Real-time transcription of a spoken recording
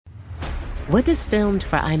What does filmed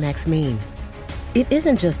for IMAX mean? It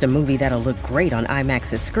isn't just a movie that'll look great on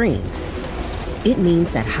IMAX's screens. It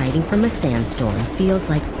means that hiding from a sandstorm feels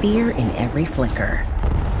like fear in every flicker.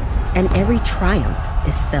 And every triumph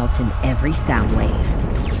is felt in every sound wave.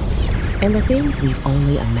 And the things we've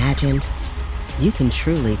only imagined, you can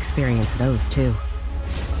truly experience those too.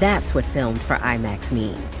 That's what filmed for IMAX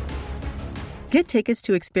means. Get tickets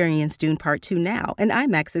to experience Dune Part 2 now and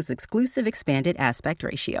IMAX's exclusive expanded aspect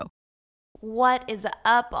ratio. What is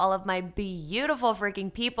up, all of my beautiful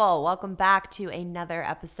freaking people? Welcome back to another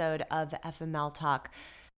episode of FML Talk.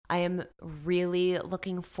 I am really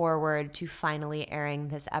looking forward to finally airing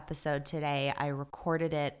this episode today. I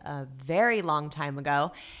recorded it a very long time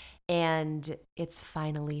ago, and it's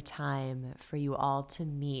finally time for you all to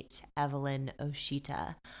meet Evelyn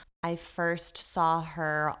Oshita. I first saw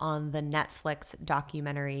her on the Netflix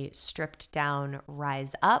documentary Stripped Down,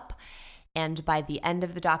 Rise Up. And by the end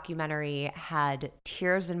of the documentary, had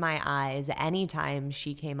tears in my eyes anytime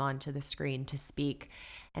she came onto the screen to speak.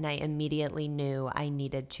 And I immediately knew I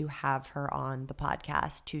needed to have her on the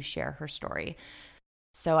podcast to share her story.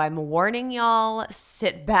 So I'm warning y'all,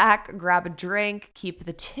 sit back, grab a drink, keep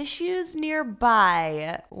the tissues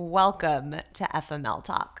nearby. Welcome to FML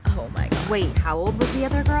Talk. Oh my God. Wait, how old was the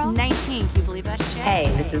other girl? 19. Can you believe that shit? Hey,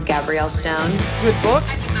 this is Gabrielle Stone. Good book?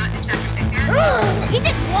 He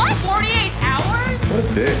did what? 48 hours? What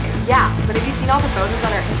a dick. Yeah, but have you seen all the photos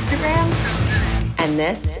on her Instagram? And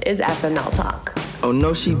this is FML Talk. Oh,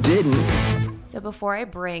 no, she didn't. So before I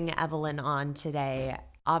bring Evelyn on today,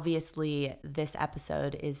 obviously this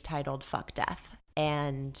episode is titled Fuck Death.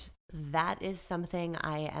 And that is something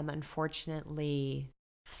I am unfortunately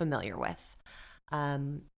familiar with.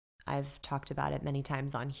 I've talked about it many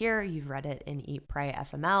times on here. You've read it in Eat, Pray,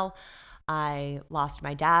 FML. I lost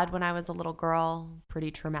my dad when I was a little girl,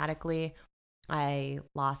 pretty traumatically. I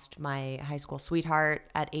lost my high school sweetheart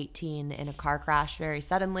at 18 in a car crash very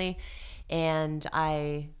suddenly. And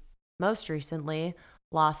I most recently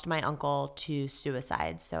lost my uncle to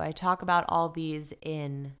suicide. So I talk about all these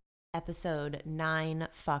in episode 9,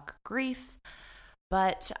 Fuck Grief.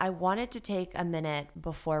 But I wanted to take a minute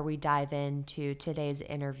before we dive into today's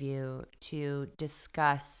interview to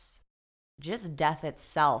discuss just death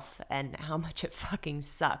itself and how much it fucking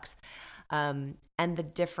sucks. And the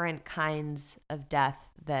different kinds of death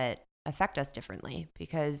that affect us differently,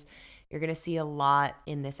 because you're going to see a lot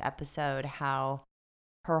in this episode how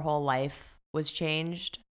her whole life was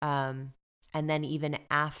changed. And then even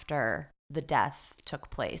after the death took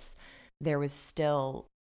place, there was still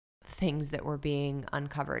things that were being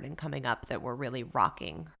uncovered and coming up that were really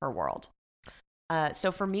rocking her world.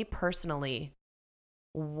 So for me personally,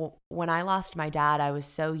 when I lost my dad, I was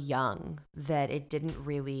so young that it didn't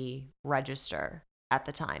really register at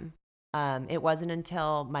the time. It wasn't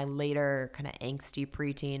until my later kind of angsty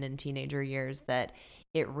preteen and teenager years that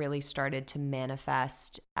it really started to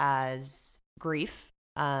manifest as grief,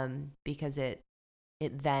 because it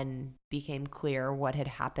then became clear what had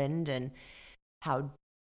happened and how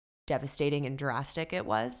devastating and drastic it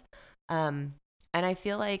was. And I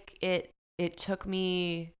feel like it took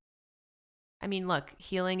me, I mean, look,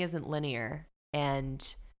 healing isn't linear.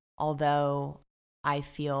 And although I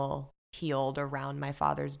feel healed around my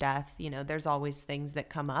father's death, you know, there's always things that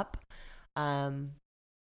come up.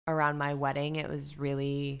 Around my wedding, it was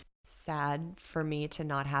really sad for me to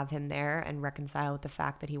not have him there and reconcile with the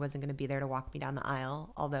fact that he wasn't going to be there to walk me down the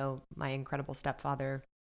aisle. Although my incredible stepfather,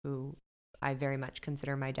 who I very much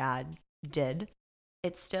consider my dad, did.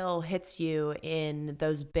 It still hits you in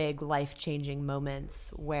those big life-changing moments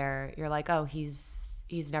where you're like, oh, he's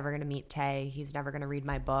never going to meet Tay. He's never going to read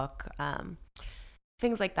my book.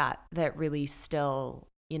 Things like that really still,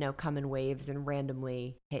 you know, come in waves and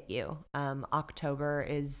randomly hit you. October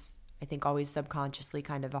is, I think, always subconsciously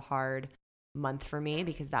kind of a hard month for me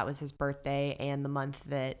because that was his birthday and the month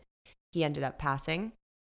that he ended up passing.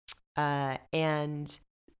 And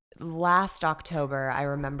last October, I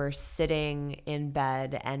remember sitting in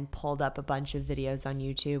bed and pulled up a bunch of videos on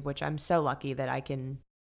YouTube, which I'm so lucky that I can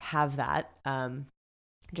have that.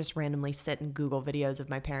 Just randomly sit and Google videos of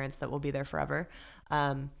my parents that will be there forever.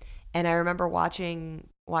 And I remember watching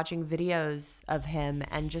videos of him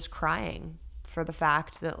and just crying for the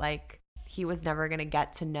fact that, like, he was never going to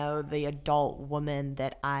get to know the adult woman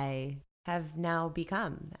that I have now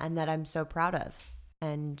become and that I'm so proud of.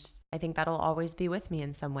 And I think that'll always be with me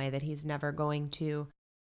in some way, that he's never going to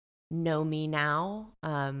know me now,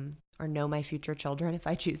 or know my future children if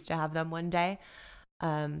I choose to have them one day.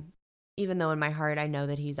 Even though in my heart I know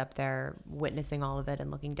that he's up there witnessing all of it and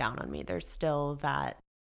looking down on me, there's still that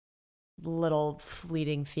little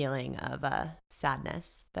fleeting feeling of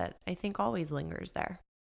sadness that I think always lingers there.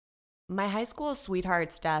 My high school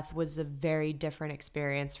sweetheart's death was a very different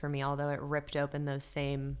experience for me, although it ripped open those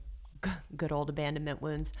same good old abandonment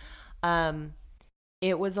wounds.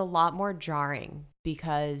 It was a lot more jarring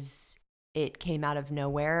because it came out of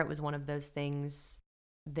nowhere. It was one of those things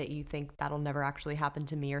that you think that'll never actually happen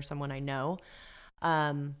to me or someone I know.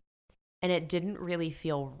 And it didn't really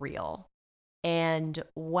feel real. And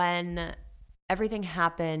when everything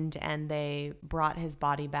happened and they brought his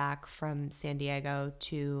body back from San Diego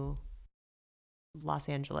to Los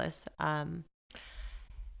Angeles,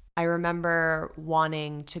 I remember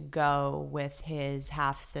wanting to go with his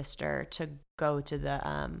half sister to go to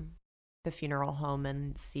the funeral home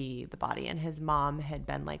and see the body. And his mom had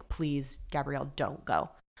been like, please, Gabrielle, don't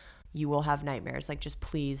go. You will have nightmares. Like, just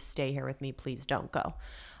please stay here with me. Please don't go.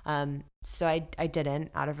 So I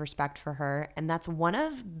didn't, out of respect for her. And that's one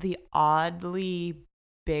of the oddly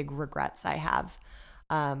big regrets I have.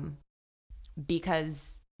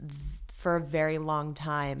 Because for a very long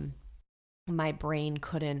time, my brain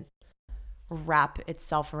couldn't wrap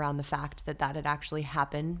itself around the fact that that had actually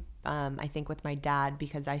happened. I think with my dad,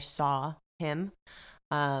 because I saw him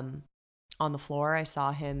on the floor. I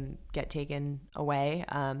saw him get taken away.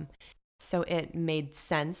 So it made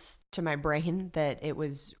sense to my brain that it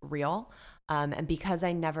was real. And because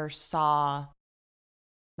I never saw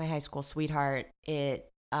my high school sweetheart, it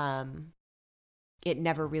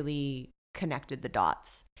never really connected the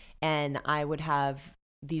dots. And I would have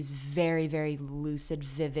these very, very lucid,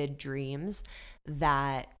 vivid dreams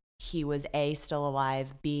that he was A, still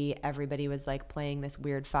alive, B, everybody was like playing this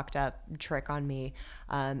weird fucked up trick on me,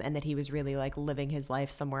 and that he was really like living his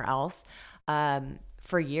life somewhere else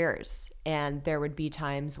for years. And there would be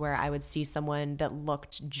times where I would see someone that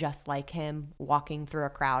looked just like him walking through a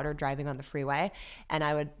crowd or driving on the freeway, and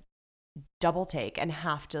I would double take and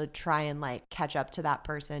have to try and like catch up to that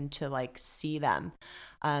person to like see them.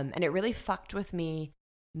 And it really fucked with me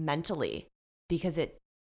mentally because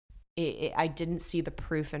I didn't see the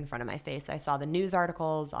proof in front of my face. I saw the news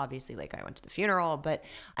articles, obviously, like I went to the funeral, but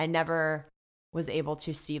I never was able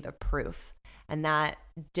to see the proof. And that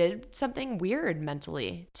did something weird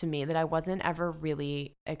mentally to me that I wasn't ever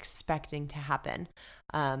really expecting to happen.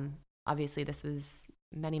 Obviously, this was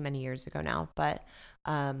many, many years ago now, but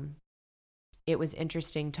it was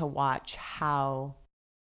interesting to watch how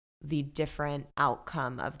the different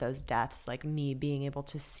outcome of those deaths, like me being able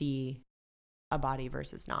to see a body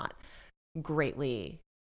versus not, greatly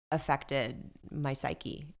affected my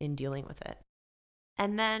psyche in dealing with it.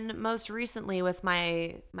 And then most recently with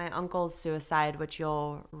my uncle's suicide, which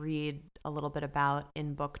you'll read a little bit about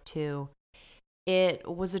in book 2, it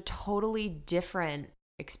was a totally different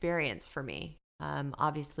experience for me.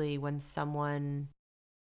 Obviously, when someone,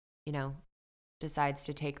 decides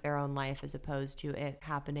to take their own life as opposed to it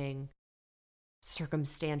happening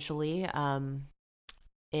circumstantially,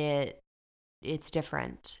 it's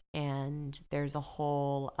different, and there's a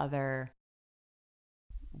whole other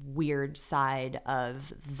weird side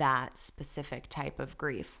of that specific type of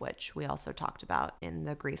grief, which we also talked about in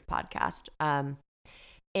the grief podcast.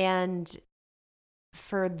 And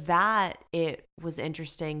for that, it was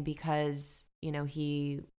interesting because,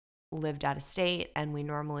 he lived out of state, and we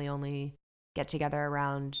normally only get together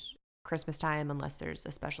around Christmas time unless there's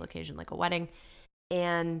a special occasion like a wedding.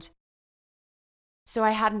 And so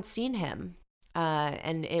I hadn't seen him.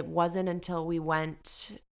 And it wasn't until we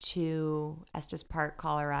went to Estes Park,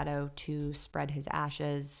 Colorado to spread his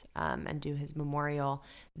ashes and do his memorial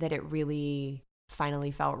that it really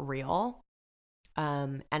finally felt real.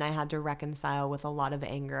 And I had to reconcile with a lot of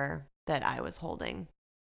anger that I was holding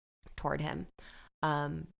toward him.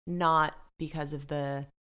 Not because of the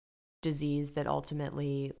disease that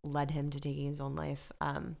ultimately led him to taking his own life,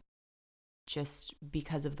 just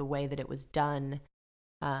because of the way that it was done,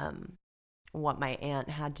 what my aunt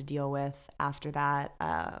had to deal with after that,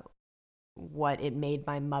 what it made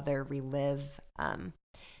my mother relive.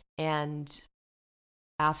 And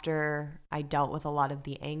after I dealt with a lot of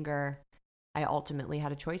the anger, I ultimately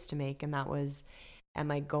had a choice to make, and that was,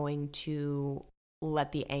 am I going to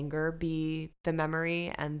let the anger be the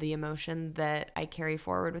memory and the emotion that I carry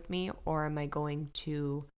forward with me, or am I going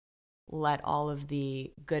to let all of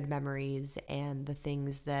the good memories and the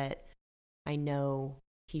things that I know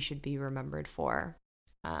he should be remembered for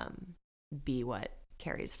be what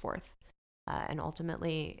carries forth? And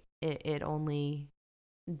ultimately, it only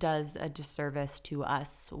does a disservice to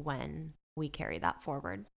us when we carry that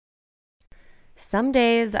forward. Some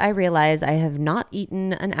days I realize I have not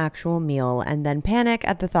eaten an actual meal and then panic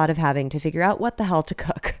at the thought of having to figure out what the hell to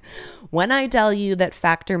cook. When I tell you that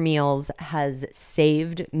Factor Meals has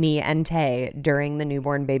saved me and Tay during the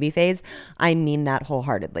newborn baby phase, I mean that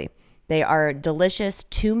wholeheartedly. They are delicious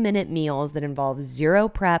 2-minute meals that involve zero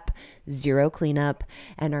prep, zero cleanup,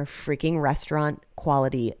 and are freaking restaurant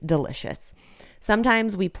quality delicious.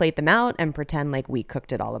 Sometimes we plate them out and pretend like we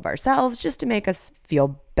cooked it all of ourselves just to make us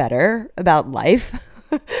feel better about life.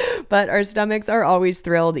 But our stomachs are always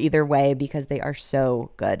thrilled either way because they are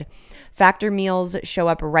so good. Factor Meals show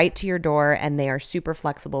up right to your door and they are super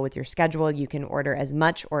flexible with your schedule. You can order as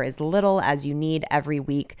much or as little as you need every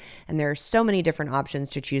week. And there are so many different options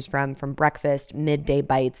to choose from breakfast, midday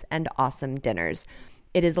bites, and awesome dinners.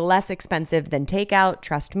 It is less expensive than takeout,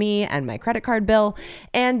 trust me and my credit card bill,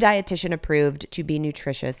 and dietitian approved to be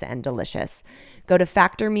nutritious and delicious. Go to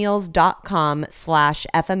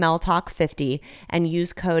factormeals.com/FMLtalk50 and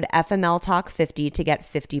use code FMLtalk50 to get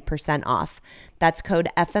 50% off. That's code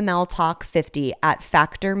FMLtalk50 at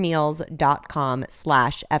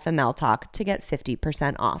factormeals.com/FMLtalk to get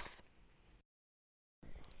 50% off.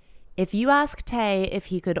 If you ask Tay if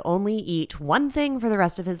he could only eat one thing for the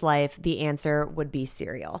rest of his life, the answer would be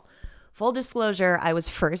cereal. Full disclosure, I was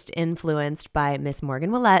first influenced by Miss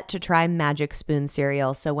Morgan Willett to try Magic Spoon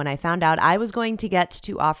cereal. So when I found out I was going to get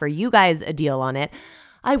to offer you guys a deal on it,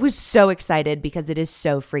 I was so excited because it is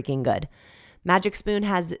so freaking good. Magic Spoon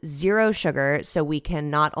has zero sugar, so we can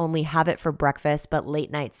not only have it for breakfast, but late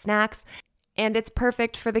night snacks. And it's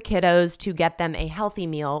perfect for the kiddos to get them a healthy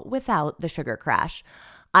meal without the sugar crash.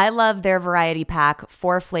 I love their variety pack.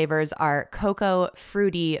 4 flavors are cocoa,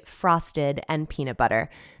 fruity, frosted, and peanut butter.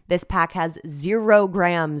 This pack has 0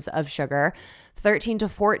 grams of sugar, 13 to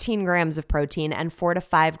 14 grams of protein, and 4 to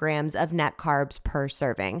 5 grams of net carbs per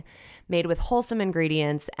serving. Made with wholesome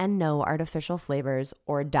ingredients and no artificial flavors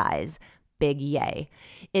or dyes. Big yay.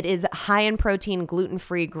 It is high in protein,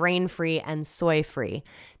 gluten-free, grain-free, and soy-free.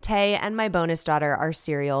 Tay and my bonus daughter are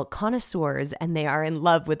cereal connoisseurs, and they are in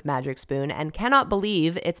love with Magic Spoon and cannot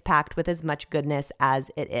believe it's packed with as much goodness as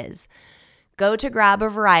it is. Go to grab a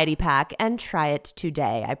variety pack and try it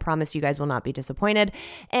today. I promise you guys will not be disappointed.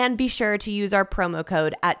 And be sure to use our promo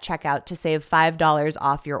code at checkout to save $5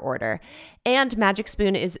 off your order. And Magic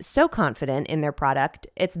Spoon is so confident in their product,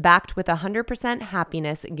 it's backed with a 100%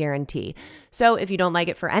 happiness guarantee. So if you don't like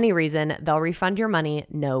it for any reason, they'll refund your money,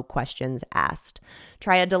 no questions asked.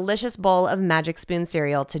 Try a delicious bowl of Magic Spoon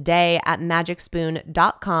cereal today at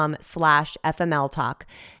magicspoon.com/FMLtalk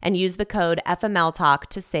and use the code FMLtalk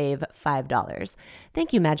to save $5.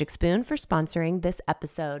 Thank you, Magic Spoon, for sponsoring this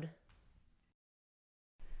episode.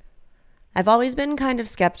 I've always been kind of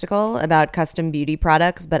skeptical about custom beauty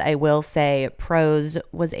products, but I will say Prose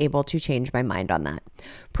was able to change my mind on that.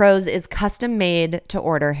 Prose is custom made to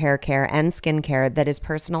order hair care and skincare that is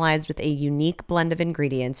personalized with a unique blend of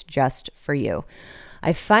ingredients just for you.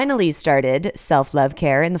 I finally started self-love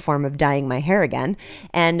care in the form of dyeing my hair again,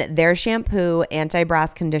 and their shampoo,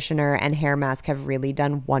 anti-brass conditioner, and hair mask have really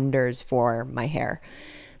done wonders for my hair.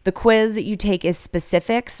 The quiz you take is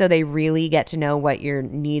specific, so they really get to know what your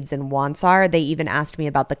needs and wants are. They even asked me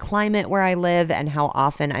about the climate where I live and how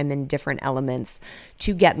often I'm in different elements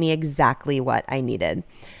to get me exactly what I needed.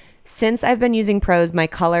 Since I've been using Prose, my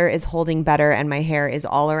color is holding better and my hair is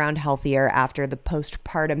all around healthier after the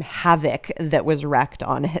postpartum havoc that was wreaked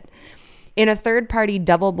on it. In a third-party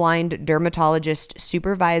double-blind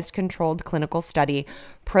dermatologist-supervised controlled clinical study,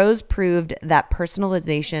 Prose proved that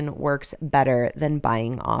personalization works better than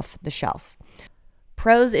buying off the shelf.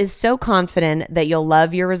 Prose is so confident that you'll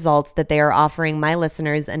love your results that they are offering my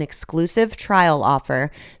listeners an exclusive trial offer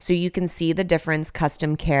so you can see the difference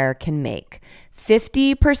custom care can make.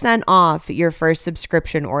 50% off your first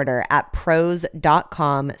subscription order at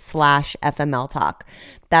prose.com/FMLtalk.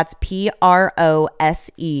 That's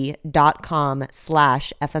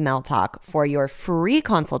prose.com/FMLtalk for your free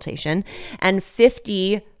consultation and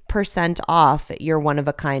 50% off your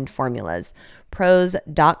one-of-a-kind formulas.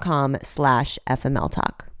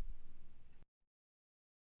 Prose.com/FMLtalk.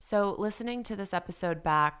 So listening to this episode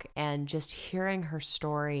back and just hearing her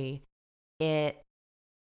story, it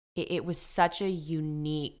was such a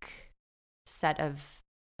unique set of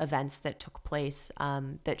events that took place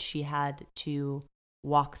that she had to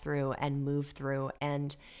walk through and move through.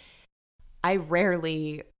 And I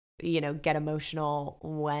rarely, get emotional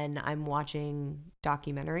when I'm watching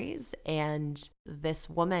documentaries. And this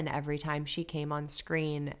woman, every time she came on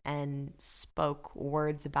screen and spoke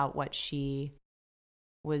words about what she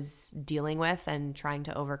was dealing with and trying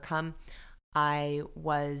to overcome, I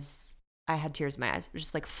I had tears in my eyes,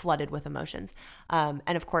 just like flooded with emotions. And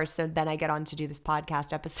of course, so then I get on to do this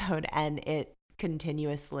podcast episode, and it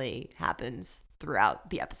continuously happens throughout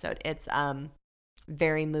the episode. It's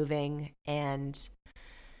very moving and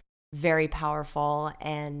very powerful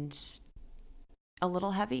and a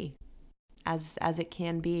little heavy, as it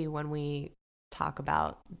can be when we talk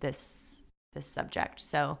about this subject.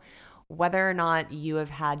 So whether or not you have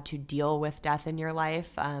had to deal with death in your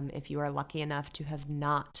life, if you are lucky enough to have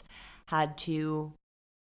not had to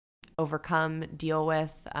overcome, deal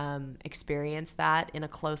with, experience that in a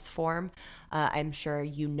close form, I'm sure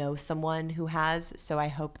you know someone who has. So I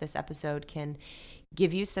hope this episode can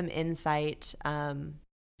give you some insight on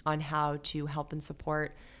how to help and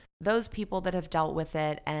support those people that have dealt with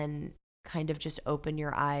it, and kind of just open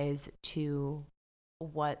your eyes to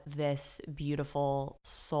what this beautiful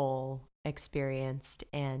soul experienced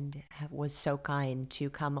and was so kind to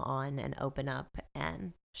come on and open up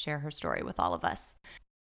and share her story with all of us.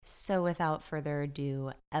 So without further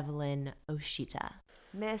ado, Evelyn Oshita.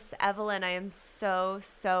 Miss Evelyn, I am so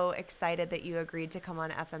excited that you agreed to come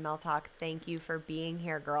on FML Talk. Thank you for being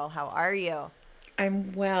here, girl. How are you?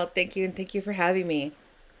 I'm well, thank you, and thank you for having me.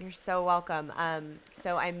 You're so welcome.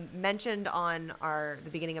 So I mentioned on the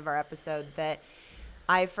beginning of our episode that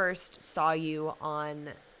I first saw you on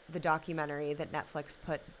the documentary that Netflix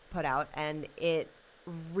put out, and it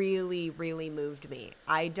really moved me.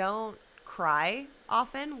 I don't cry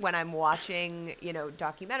often when I'm watching,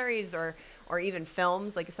 documentaries or even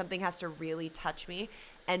films. Like, something has to really touch me.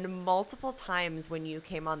 And multiple times when you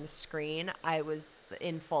came on the screen, I was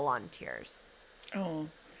in full on tears. Oh,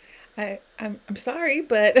 I'm sorry,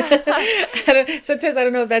 but sometimes I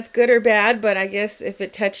don't know if that's good or bad, but I guess if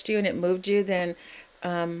it touched you and it moved you, then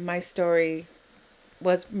my story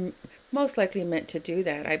was most likely meant to do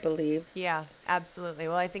that, I believe. Yeah, absolutely.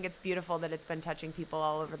 Well, I think it's beautiful that it's been touching people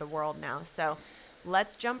all over the world now. So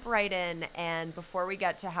let's jump right in. And before we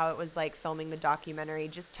get to how it was like filming the documentary,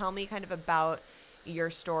 just tell me kind of about your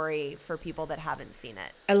story for people that haven't seen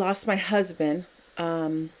it. I lost my husband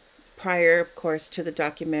prior, of course, to the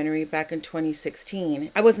documentary back in 2016.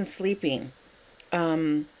 I wasn't sleeping.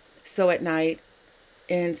 So at night,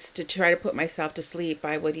 and to try to put myself to sleep,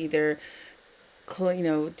 I would either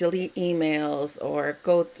delete emails or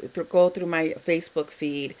go through my Facebook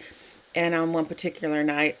feed. And on one particular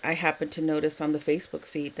night, I happened to notice on the Facebook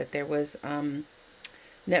feed that there was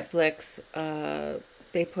Netflix.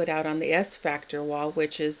 They put out on the S Factor wall,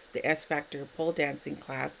 which is the S Factor pole dancing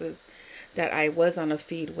classes that I was on a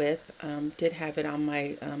feed with. Did have it on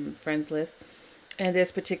my friends list. And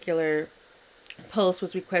this particular post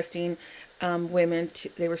was requesting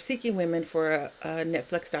they were seeking women for a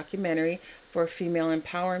Netflix documentary for female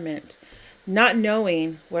empowerment, not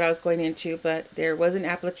knowing what I was going into, but there was an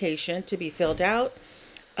application to be filled out.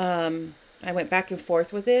 I went back and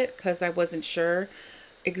forth with it because I wasn't sure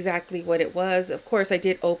exactly what it was. Of course, I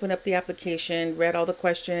did open up the application, read all the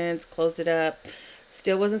questions, closed it up,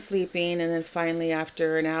 still wasn't sleeping. And then finally,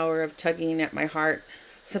 after an hour of tugging at my heart,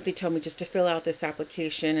 something told me just to fill out this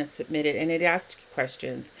application and submit it. And it asked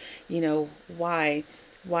questions, why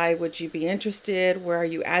would you be interested? Where are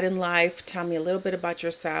you at in life? Tell me a little bit about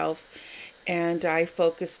yourself. And I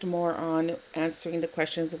focused more on answering the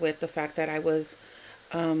questions with the fact that I was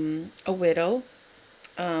a widow,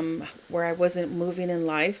 where I wasn't moving in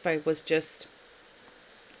life. I was just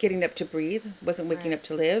getting up to breathe, wasn't waking up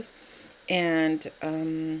to live. And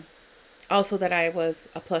also that I was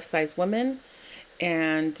a plus size woman.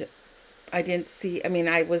 And I didn't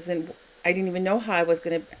even know how I was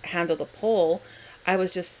going to handle the poll. I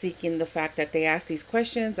was just seeking the fact that they asked these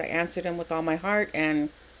questions. I answered them with all my heart. And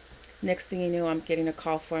next thing you know, I'm getting a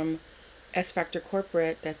call from S Factor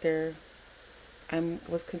Corporate that I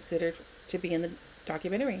was considered to be in the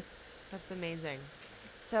documentary. That's amazing.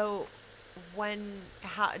 So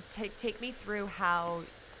take me through how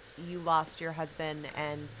you lost your husband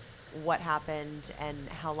and what happened and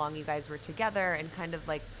how long you guys were together and kind of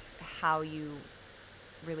like how you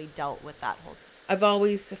really dealt with that whole. I've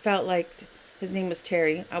always felt like his name was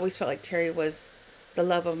Terry. I always felt like Terry was the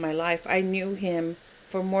love of my life. I knew him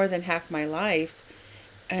for more than half my life,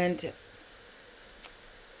 and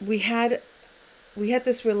we had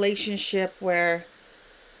this relationship where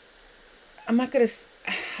I'm not gonna.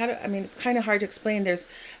 It's kind of hard to explain.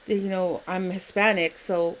 I'm Hispanic,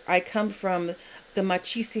 so I come from the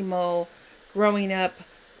machismo, growing up,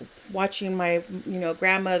 watching my,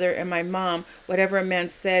 grandmother and my mom, whatever a man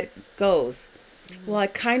said goes. Mm-hmm. Well, I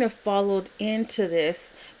kind of followed into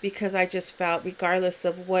this because I just felt, regardless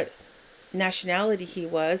of what nationality he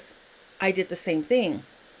was, I did the same thing.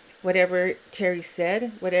 Whatever Terry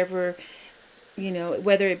said, whatever,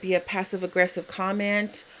 whether it be a passive aggressive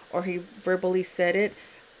comment or he verbally said it,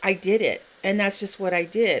 I did it. And that's just what I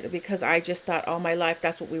did, because I just thought all my life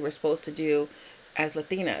that's what we were supposed to do as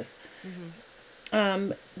Latinas.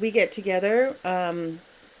 We get together.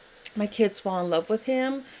 My kids fall in love with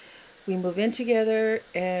him. We move in together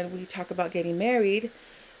and we talk about getting married,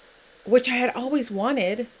 which I had always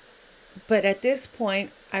wanted. But at this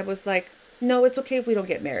point, I was like, no, it's okay if we don't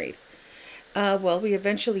get married. Well, we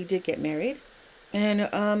eventually did get married.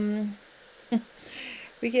 And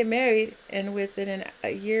we get married, and within a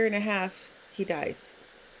year and a half, he dies.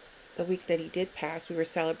 The week that he did pass, we were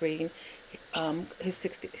celebrating his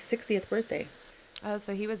 60th birthday. Oh,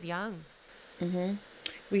 so he was young.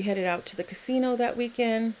 We headed out to the casino that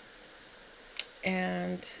weekend,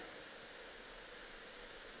 and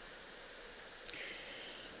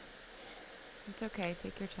it's okay.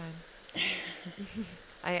 Take your time.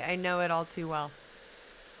 I know it all too well.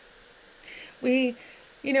 We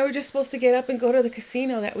were just supposed to get up and go to the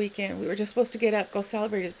casino that weekend. We were just supposed to get up, go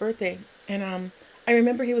celebrate his birthday. And I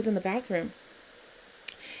remember he was in the bathroom,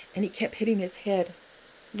 and he kept hitting his head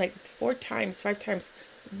like 4 times, 5 times,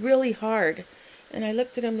 really hard. And I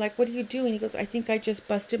looked at him like, what are you doing? He goes, I think I just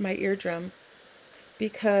busted my eardrum.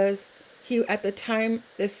 Because he, at the time,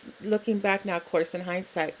 this looking back now, of course, in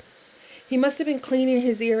hindsight, he must have been cleaning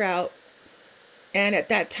his ear out. And at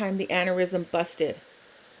that time, the aneurysm busted.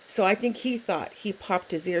 So I think he thought he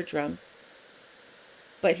popped his eardrum,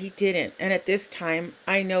 but he didn't. And at this time,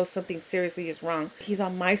 I know something seriously is wrong. He's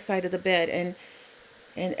on my side of the bed. And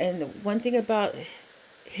the one thing about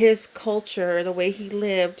his culture, the way he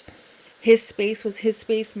lived, his space was his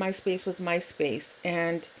space, my space was my space.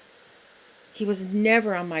 And he was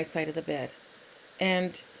never on my side of the bed.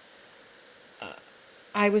 And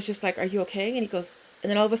I was just like, are you okay? And he goes, and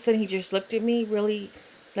then all of a sudden he just looked at me really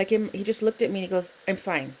like him. He just looked at me and he goes, I'm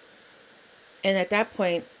fine. And at that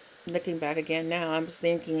point, looking back again now, I was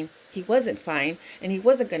thinking he wasn't fine and he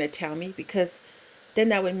wasn't going to tell me, because then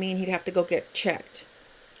that would mean he'd have to go get checked.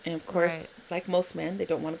 And of course, like most men, they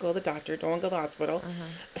don't want to go to the doctor, don't want to go to the hospital.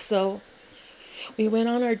 So we went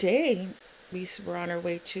on our day. We were on our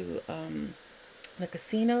way to the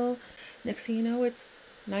casino. Next thing you know, it's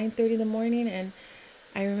 9:30 in the morning, and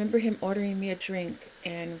I remember him ordering me a drink.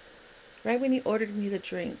 And right when he ordered me the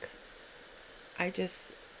drink,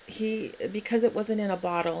 because it wasn't in a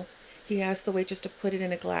bottle, he asked the waitress to put it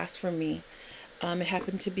in a glass for me. It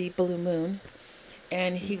happened to be Blue Moon.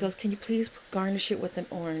 And he goes, can you please garnish it with an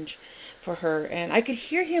orange for her? And I could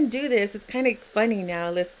hear him do this. It's kind of funny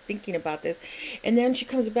now, thinking about this. And then she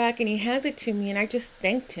comes back and he hands it to me, and I just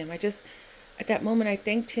thanked him. At that moment, I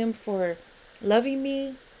thanked him for loving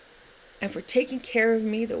me and for taking care of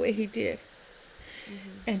me the way he did.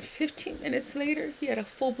 And 15 minutes later, he had a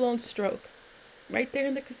full-blown stroke right there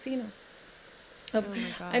in the casino. Oh my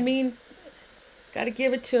God. I mean, got to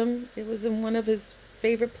give it to him. It was in one of his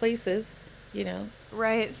favorite places,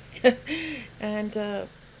 Right. And that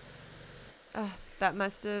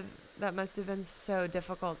must have been so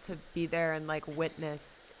difficult to be there and like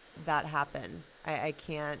witness that happen. I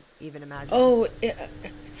can't even imagine. Oh,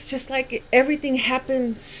 it's just like everything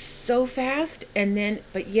happened so fast,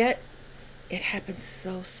 but yet it happened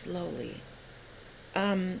so slowly.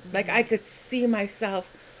 Like I could see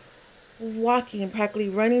myself walking, practically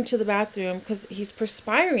running to the bathroom because he's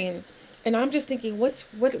perspiring, and I'm just thinking, what's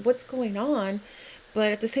going on?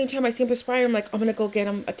 But at the same time, I see him perspiring. I'm like, I'm gonna go get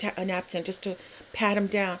him a napkin just to pat him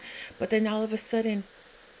down. But then all of a sudden,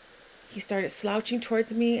 he started slouching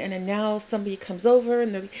towards me, and then now somebody comes over,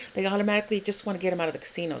 and they automatically just want to get him out of the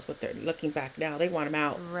casinos. But they're looking back now, they want him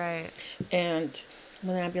out. Right. And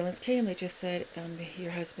when the ambulance came, they just said,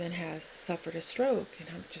 your husband has suffered a stroke. And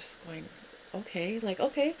I'm just going, okay,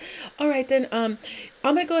 all right, then I'm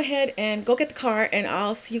gonna go ahead and go get the car, and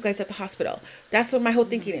I'll see you guys at the hospital. That's what my whole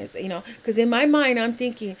thinking is, because in my mind I'm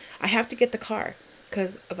thinking I have to get the car,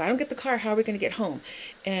 because if I don't get the car, how are we gonna get home?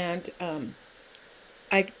 And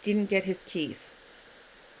I didn't get his keys.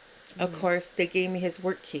 Of course, they gave me his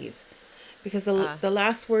work keys, because the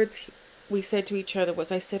last words we said to each other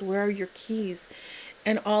was, I said, where are your keys?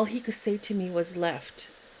 And all he could say to me was left,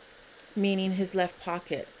 meaning his left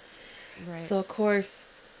pocket. Right. So of course,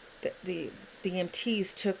 the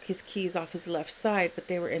EMTs took his keys off his left side, but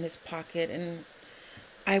they were in his pocket, and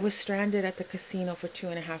I was stranded at the casino for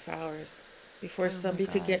 2.5 hours before somebody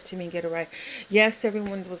could get to me and get a ride. Yes,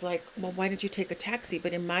 everyone was like, well, why didn't you take a taxi?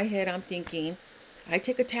 But in my head, I'm thinking, I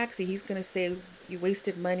take a taxi, he's gonna say you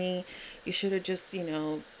wasted money, you should have just,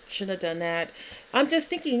 shouldn't have done that. I'm just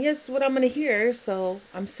thinking, yes, what I'm going to hear. So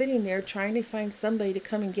I'm sitting there trying to find somebody to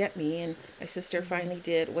come and get me. And my sister finally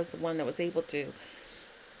was the one that was able to.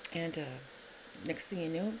 And next thing you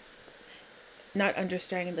know, not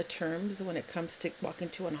understanding the terms when it comes to walking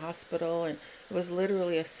to a hospital, and it was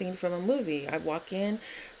literally a scene from a movie. I walk in,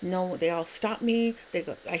 no, they all stop me. They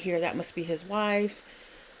go, I hear that must be his wife.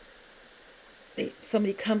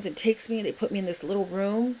 Somebody comes and takes me. They put me in this little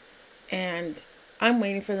room, and I'm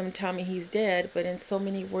waiting for them to tell me he's dead. But in so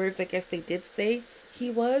many words, I guess they did say he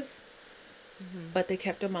was, but they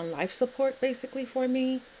kept him on life support basically for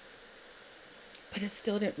me. But it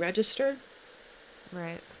still didn't register.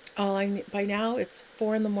 Right. By now it's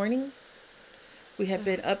 4 a.m. We have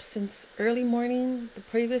been up since early morning the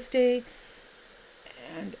previous day,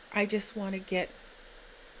 and I just want to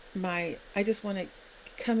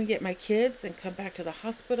come and get my kids and come back to the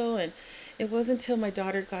hospital. And it wasn't until my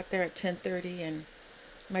daughter got there at 10:30 and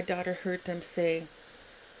my daughter heard them say,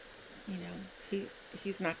 you know,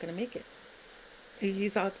 he's not going to make it.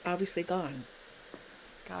 He's obviously gone.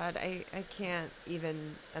 God, I can't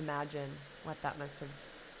even imagine what that must have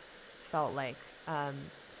felt like.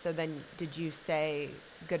 So then did you say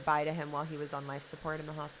goodbye to him while he was on life support in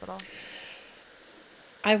the hospital?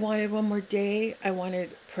 I wanted one more day. I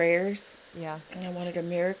wanted prayers. Yeah. And I wanted a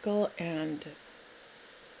miracle. And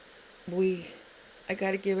I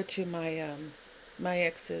got to give it to my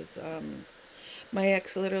ex's. My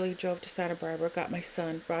ex literally drove to Santa Barbara, got my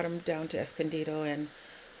son, brought him down to Escondido, and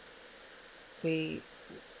we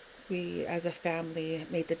as a family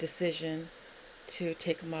made the decision to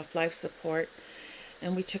take him off life support.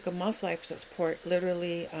 And we took him off life support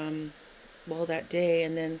literally that day.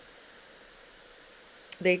 And then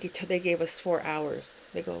they gave us 4 hours.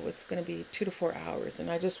 They go, it's going to be 2 to 4 hours. And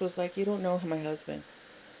I just was like, you don't know my husband.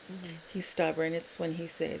 He's stubborn. It's when he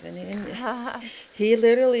says. And he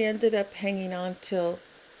literally ended up hanging on till,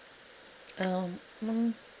 I'm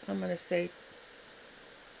going to say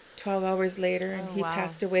 12 hours later. And he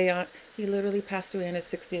passed away he literally passed away on his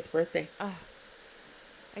 60th birthday.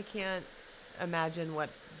 I can't imagine what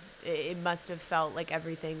it must have felt like.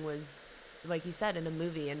 Everything was, like you said, in a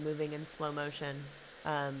movie and moving in slow motion.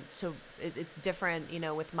 So it's different, you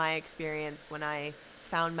know, with my experience. When I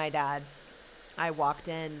found my dad, I walked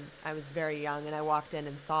in, I was very young, and I walked in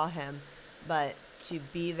and saw him. But to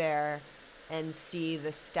be there and see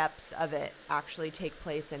the steps of it actually take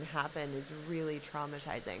place and happen is really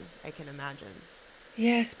traumatizing, I can imagine.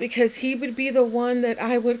 Yes, because he would be the one that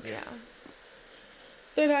I would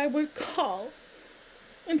call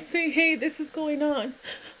and say, hey, this is going on.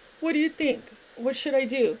 What do you think? What should I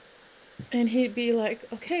do? And he'd be like,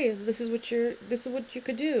 okay, this is what you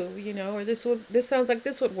could do, you know, or this sounds like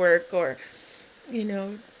this would work, or, you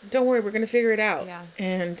know, don't worry, we're going to figure it out. Yeah.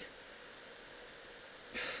 And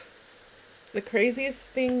the craziest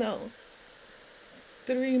thing though,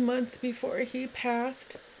 3 months before he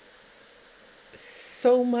passed,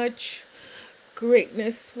 so much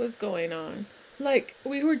greatness was going on. Like,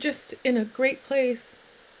 we were just in a great place.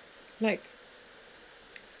 Like,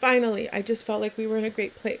 finally, I just felt like we were in a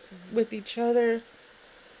great place with each other.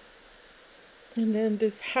 And then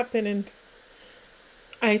this happened, and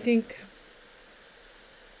I think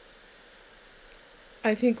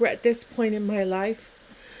we're at this point in my life,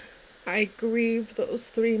 I grieve those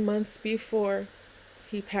 3 months before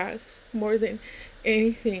he passed more than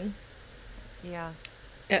anything. Yeah.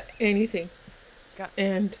 Anything.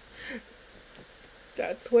 And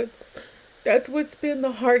that's what's been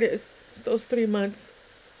the hardest, is those 3 months.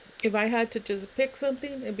 If I had to just pick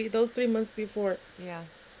something, it'd be those 3 months before. Yeah.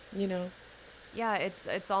 You know? Yeah,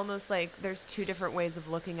 it's almost like there's two different ways of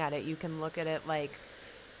looking at it. You can look at it like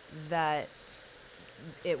that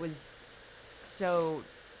it was so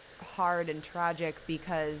hard and tragic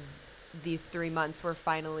because these 3 months were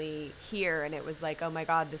finally here, and it was like, oh my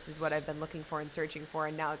God, this is what I've been looking for and searching for,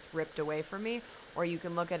 and now it's ripped away from me. Or you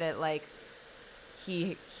can look at it like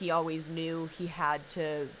he always knew he had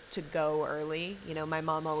to go early. You know, my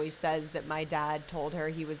mom always says that my dad told her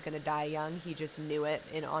he was going to die young. He just knew it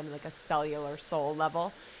on like a cellular soul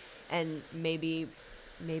level. And maybe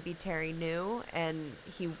Terry knew, and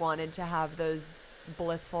he wanted to have those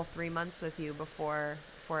blissful 3 months with you before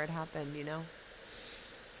it happened, you know?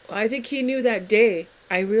 Well, I think he knew that day.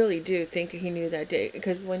 I really do think he knew that day,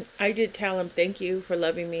 because when I did tell him, thank you for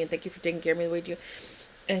loving me and thank you for taking care of me the way you do,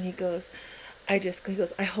 and he goes, I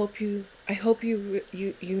hope you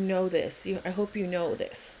know this. I hope you know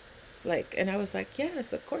this. Like, and I was like,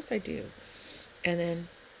 yes, of course I do. And then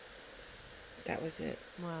that was it.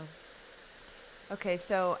 Wow. Okay,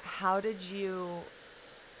 so how did you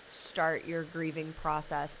start your grieving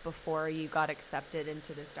process before you got accepted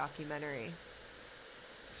into this documentary?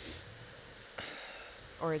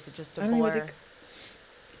 Or is it just a blur?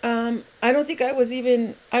 I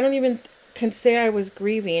don't even can say I was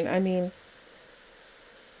grieving. I mean,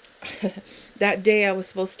 that day I was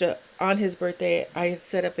supposed to, on his birthday, I had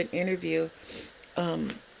set up an interview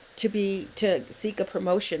to seek a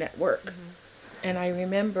promotion at work. And I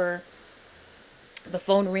remember the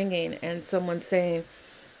phone ringing and someone saying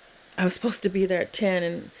I was supposed to be there at 10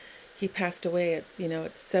 and he passed away at,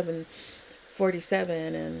 at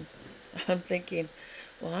 7:47. And I'm thinking,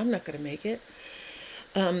 well, I'm not going to make it.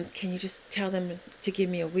 Can you just tell them to give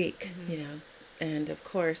me a week, And of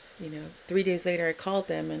course, 3 days later I called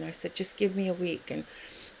them and I said, just give me a week. And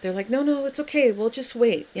they're like, no, it's okay. We'll just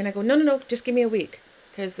wait. And I go, no, just give me a week.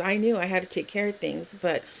 Because I knew I had to take care of things.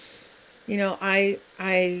 But, I,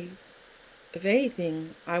 if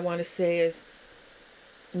anything, I want to say is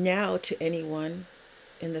now to anyone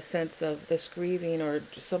in the sense of this grieving or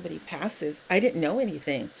somebody passes, I didn't know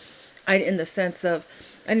anything. In the sense of,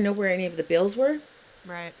 I didn't know where any of the bills were.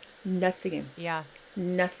 Right. Nothing. Yeah.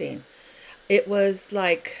 Nothing. It was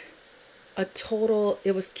like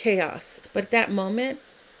it was chaos. But at that moment,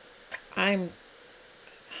 I'm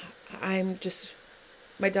just,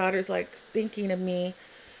 my daughter's like thinking of me,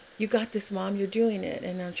 you got this, Mom, you're doing it.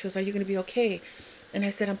 And she was, are you going to be okay? And I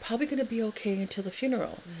said, I'm probably going to be okay until the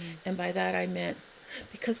funeral. And by that I meant,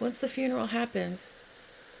 because once the funeral happens,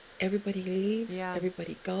 everybody leaves,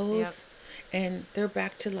 everybody goes, and they're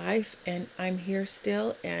back to life, and I'm here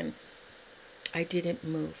still, and I didn't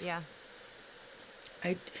move. Yeah.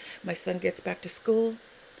 My son gets back to school.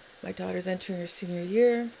 My daughter's entering her senior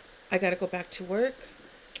year. I got to go back to work,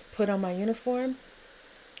 put on my uniform,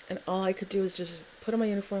 and all I could do is just put on my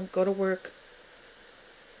uniform, go to work,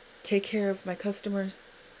 take care of my customers,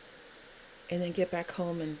 and then get back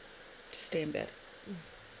home and just stay in bed.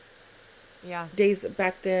 Yeah. Days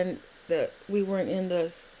back then, we weren't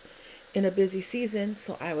in a busy season,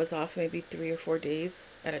 so I was off maybe 3 or 4 days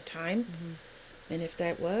at a time. And if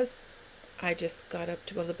that was, I just got up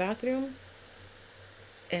to go to the bathroom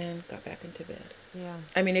and got back into bed. Yeah.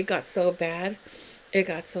 I mean, it got so bad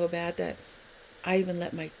that I even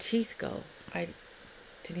let my teeth go. I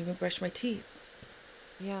didn't even brush my teeth.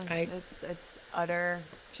 Yeah. It's utter,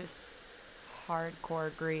 just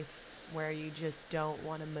hardcore grief where you just don't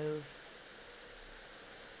want to move.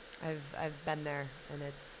 I've been there, and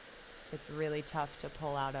it's really tough to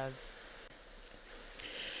pull out of.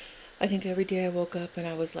 I think every day I woke up and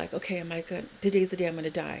I was like, okay, today's the day I'm going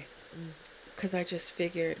to die. Because I just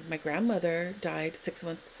figured my grandmother died 6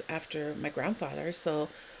 months after my grandfather. So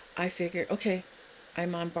I figured, okay,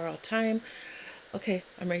 I'm on borrowed time. Okay,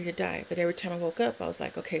 I'm ready to die. But every time I woke up, I was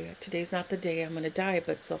like, okay, today's not the day I'm going to die.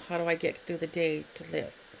 But so how do I get through the day to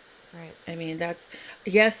live? Right. I mean,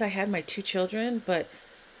 yes, I had my 2 children, but...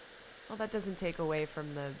 Well, that doesn't take away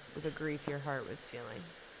from the grief your heart was feeling.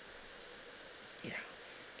 Yeah.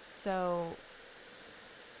 So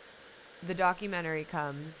the documentary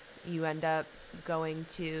comes, you end up going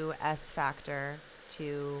to S Factor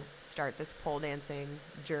to start this pole dancing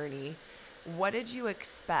journey. What did you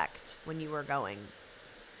expect when you were going?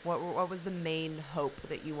 What was the main hope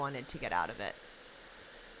that you wanted to get out of it?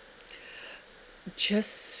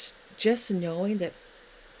 Just knowing that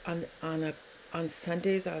on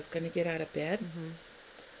Sundays I was going to get out of bed,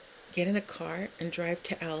 get in a car and drive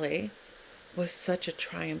to LA was such a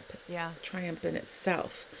triumph in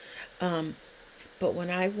itself. But when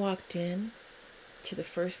I walked in to the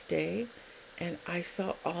first day and I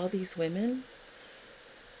saw all these women,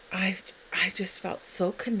 I just felt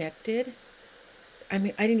so connected. I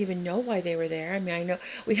mean, I didn't even know why they were there. I mean, I know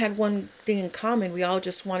we had one thing in common. We all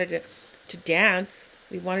just wanted to dance.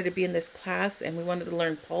 We wanted to be in this class and we wanted to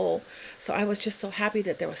learn pole. So I was just so happy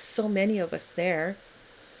that there were so many of us there.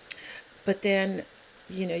 But then,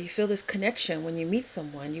 you feel this connection when you meet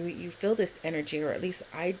someone. You feel this energy, or at least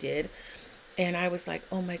I did. And I was like,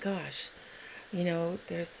 oh my gosh,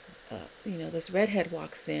 there's, this redhead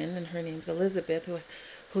walks in and her name's Elizabeth,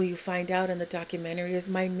 who you find out in the documentary is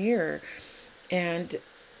my mirror. And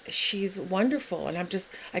she's wonderful. And I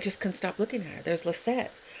just couldn't stop looking at her. There's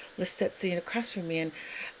Lisette sitting across from me, and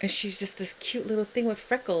she's just this cute little thing with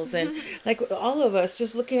freckles, and like all of us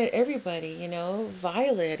just looking at everybody,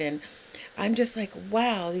 Violet, and I'm just like,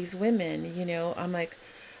 wow, these women, I'm like,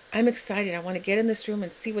 I'm excited. I want to get in this room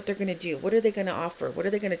and see what they're going to do. What are they going to offer? What are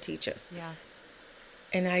they going to teach us? Yeah.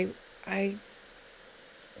 And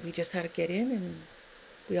we just had to get in, and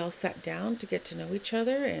we all sat down to get to know each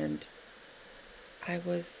other, and I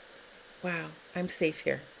was, wow, I'm safe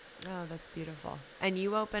here. Oh, that's beautiful. And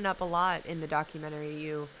you open up a lot in the documentary.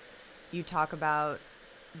 You talk about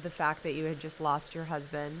the fact that you had just lost your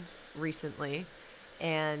husband recently,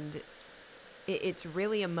 and it's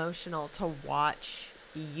really emotional to watch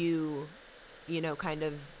you, kind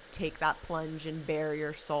of take that plunge and bare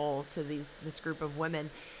your soul to this group of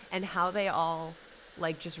women. and how they all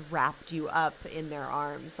like just wrapped you up in their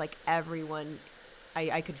arms. Like everyone,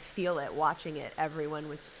 I could feel it watching it. Everyone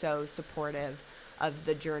was so supportive of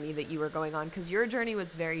the journey that you were going on, because your journey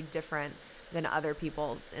was very different than other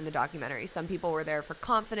people's in the documentary. Some people were there for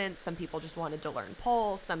confidence. Some people just wanted to learn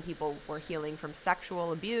pole. Some people were healing from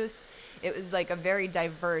sexual abuse. It was like a very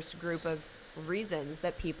diverse group of reasons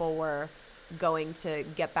that people were going to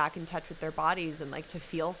get back in touch with their bodies and like to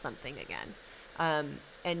feel something again.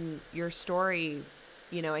 And your story,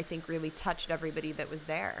 you know, I think really touched everybody that was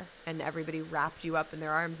there, and everybody wrapped you up in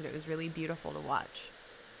their arms, and it was really beautiful to watch.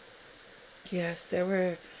 Yes, they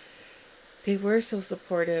were so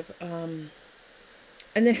supportive.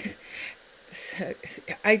 And then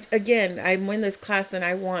I'm in this class, and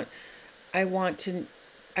I want to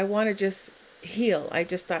just heal. I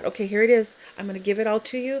just thought, okay, here it is. I'm going to give it all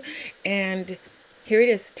to you, and here it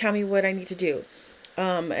is. Tell me what I need to do.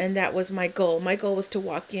 And that was my goal. My goal was to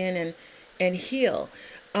walk in and heal.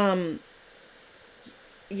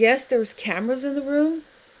 Yes, there was cameras in the room,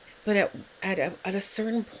 but at a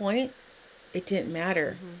certain point, it didn't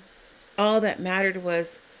matter. Mm-hmm. All that mattered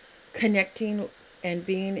was connecting and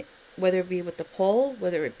being, whether it be with the pole,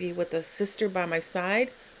 whether it be with the sister by my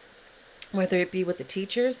side, whether it be with the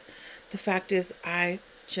teachers. The fact is, I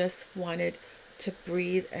just wanted to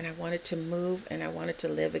breathe, and I wanted to move, and I wanted to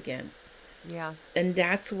live again. Yeah. And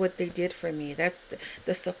that's what they did for me. That's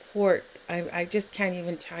the support. I just can't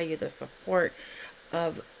even tell you the support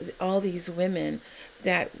of all these women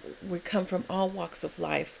that we come from all walks of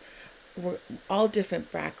life. We're all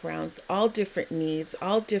different backgrounds, all different needs,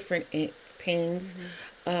 all different pains,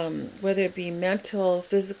 whether it be mental,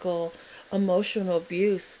 physical, emotional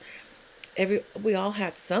abuse. We all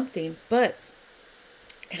had something, and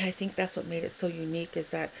I think that's what made it so unique, is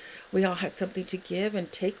that we all had something to give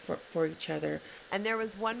and take for each other. And there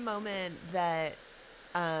was one moment that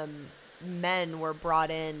men were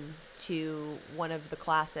brought in to one of the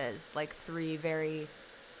classes, like 3 very,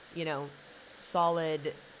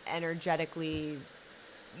 solid, energetically,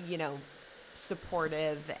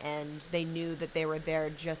 supportive, and they knew that they were there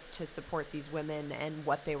just to support these women and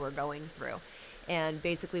what they were going through. And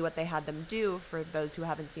basically what they had them do, for those who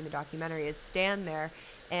haven't seen the documentary, is stand there,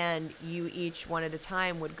 and you each one at a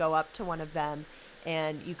time would go up to one of them,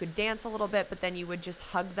 and you could dance a little bit, but then you would just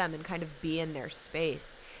hug them and kind of be in their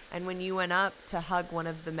space. And when you went up to hug one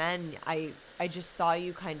of the men, I just saw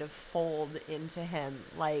you kind of fold into him.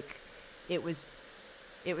 Like it was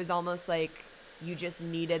almost like you just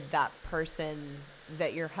needed that person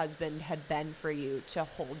that your husband had been for you to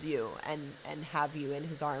hold you and have you in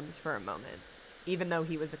his arms for a moment, even though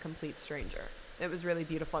he was a complete stranger. It was really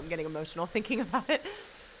beautiful. I'm getting emotional thinking about it.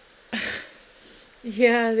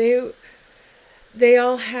 Yeah, they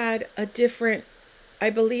all had a different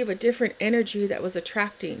energy that was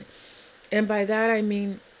attracting. And by that I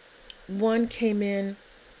mean, one came in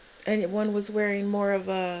and one was wearing more of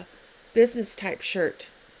a business type shirt,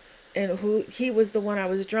 and he was the one I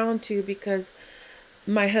was drawn to, because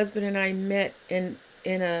my husband and I met in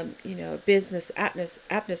a business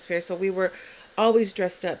atmosphere, so we were always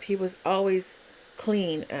dressed up. He was always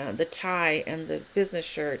clean, the tie and the business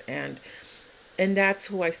shirt, and that's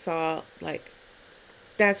who I saw. Like,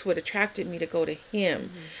 that's what attracted me to go to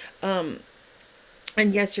him. Mm-hmm.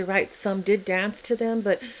 And yes, you're right, some did dance to them,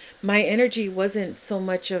 but my energy wasn't so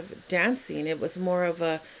much of dancing. It was more of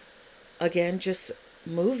again, just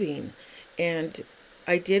moving. And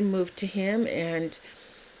I did move to him, and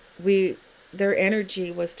their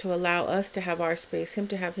energy was to allow us to have our space, him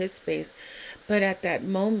to have his space. But at that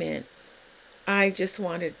moment, I just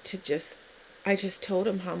wanted to I just told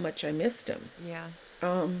him how much I missed him. Yeah.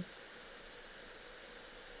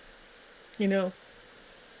 You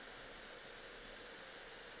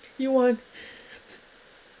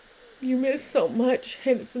miss so much,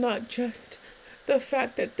 and it's not just the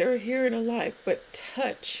fact that they're here and alive, but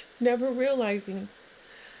touch, never realizing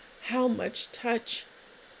how much touch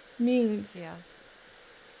means. Yeah.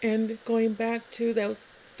 And going back to those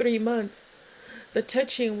 3 months, the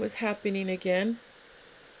touching was happening again,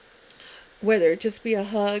 whether it just be a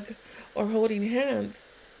hug or holding hands.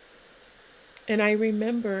 And I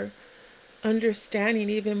remember understanding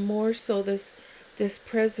even more so this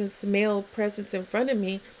presence, male presence in front of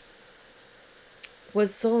me,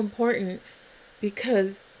 was so important,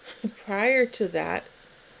 because prior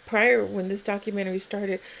when this documentary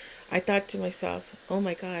started, I thought to myself, oh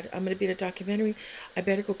my God, I'm going to be in a documentary. I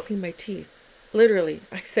better go clean my teeth. Literally,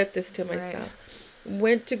 I said this to myself. Right.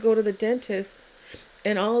 Went to go to the dentist,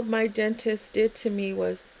 and all my dentist did to me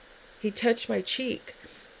was he touched my cheek.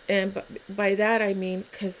 And by that I mean,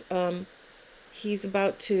 because he's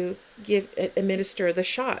about to administer the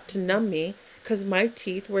shot to numb me because my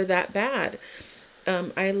teeth were that bad.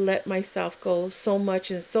 I let myself go so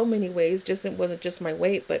much in so many ways. It wasn't just my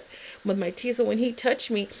weight, but with my teeth. So when he touched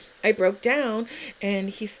me, I broke down, and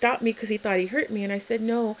he stopped me because he thought he hurt me. And I said,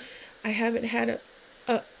 no, I haven't had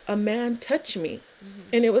a man touch me.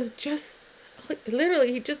 And it was just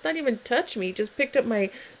literally, he just not even touched me. He just picked up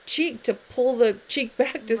my cheek to pull the cheek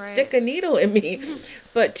back to stick a needle in me.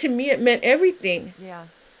 But to me, it meant everything. Yeah.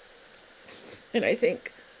 And I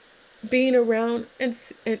think being around and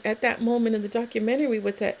at that moment in the documentary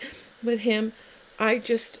with him, I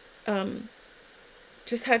just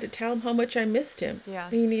had to tell him how much I missed him. Yeah.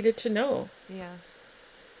 He needed to know. Yeah.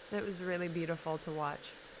 It was really beautiful to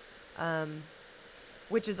watch.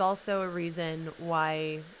 Which is also a reason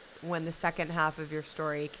why when the second half of your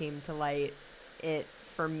story came to light,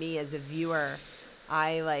 for me as a viewer,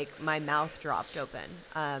 my mouth dropped open.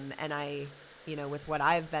 And I, with what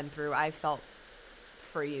I've been through, I felt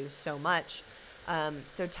for you so much.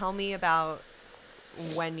 So tell me about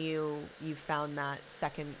when you found that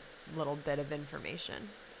second little bit of information.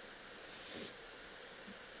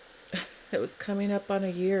 It was coming up on a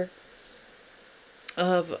year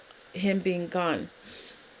of him being gone.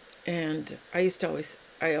 And I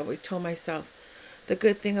always told myself, the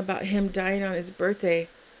good thing about him dying on his birthday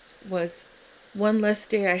was one less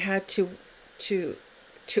day I had to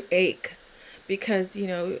ache, because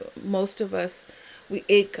most of us, we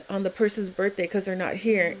ache on the person's birthday because they're not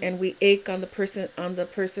here, and we ache on the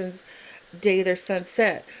person's day their sun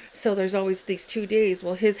set. So there's always these 2 days.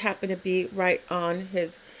 Well, his happened to be right on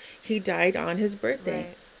he died on his birthday.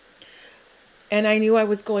 Right. And I knew I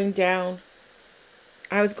was going down.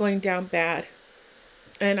 I was going down bad.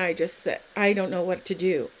 And I just said, I don't know what to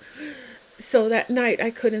do. So that night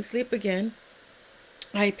I couldn't sleep again.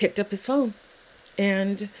 I picked up his phone,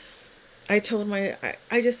 and I told I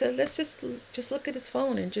just said, let's just look at his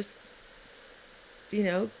phone and just,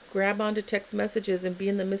 grab onto text messages and be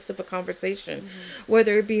in the midst of a conversation,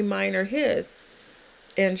 whether it be mine or his.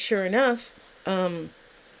 And sure enough,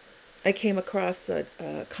 I came across a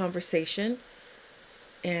conversation,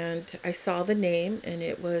 and I saw the name, and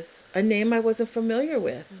it was a name I wasn't familiar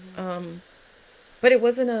with. But it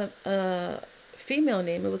wasn't a female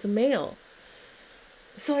name, it was a male.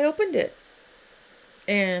 So I opened it,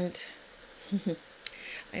 and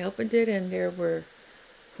and there were,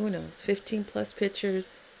 15 plus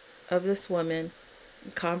pictures of this woman,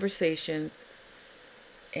 conversations,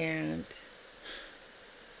 and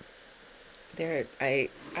there, I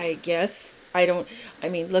guess,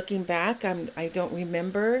 looking back, I don't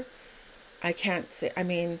remember. I can't say,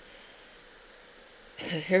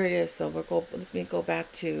 here it is. So let me go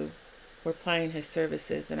back to, we're applying his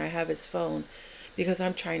services, and I have his phone because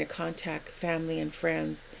I'm trying to contact family and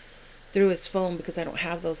friends through his phone because I don't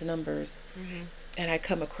have those numbers. And I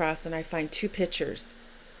come across and I find 2 pictures,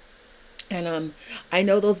 and I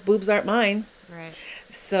know those boobs aren't mine. Right.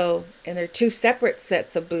 So, and they're 2 separate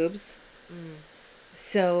sets of boobs.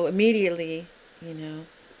 So immediately,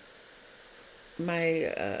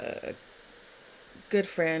 my good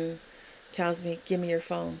friend tells me, give me your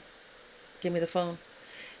phone, give me the phone,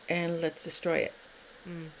 and let's destroy it.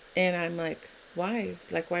 And I'm like, why?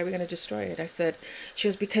 Why are we going to destroy it? I said, she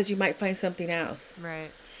goes, because you might find something else.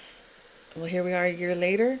 Right. Well, here we are a year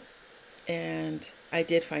later, and I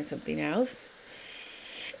did find something else.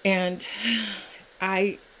 And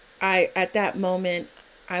I at that moment,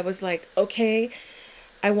 I was like, okay,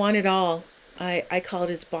 I want it all. I called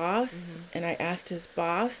his boss, and I asked his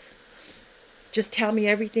boss, just tell me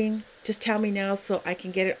everything. Just tell me now so I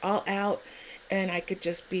can get it all out, and I could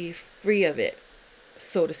just be free of it,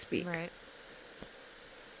 so to speak. Right.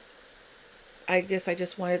 I guess I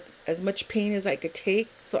just wanted as much pain as I could take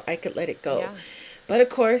so I could let it go. Yeah. But of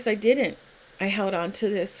course I didn't. I held on to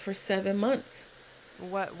this for 7 months.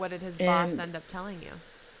 What did his boss end up telling you?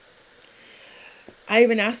 I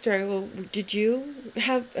even asked her, well, did you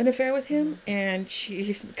have an affair with him? And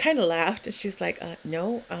she kind of laughed, and she's like,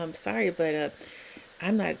 no, I'm sorry, but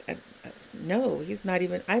I'm not, no, he's not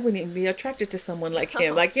even, I wouldn't even be attracted to someone like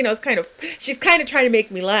him. It's kind of, she's kind of trying to make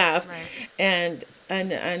me laugh. Right.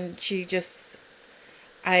 And she just,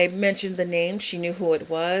 I mentioned the name, she knew who it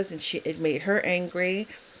was, and it made her angry.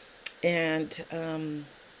 And,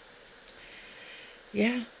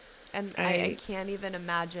 yeah. And I can't even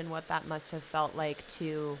imagine what that must have felt like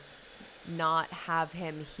to not have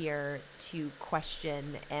him here to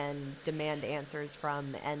question and demand answers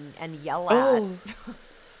from and yell at.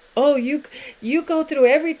 Oh, you go through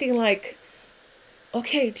everything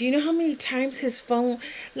okay, do you know how many times his phone,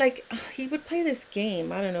 he would play this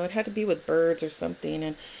game, I don't know, it had to be with birds or something,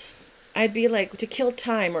 and I'd be like, to kill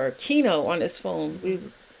time, or Keno on his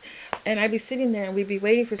phone. And I'd be sitting there and we'd be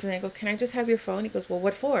waiting for something. I go, can I just have your phone? He goes, well,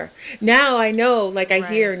 what for? Now I know, like I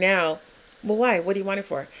hear now, well, why? What do you want it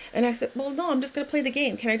for? And I said, well, no, I'm just going to play the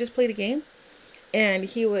game. Can I just play the game? And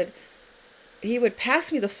he would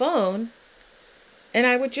pass me the phone and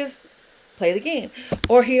I would just play the game.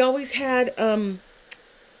 Or he always had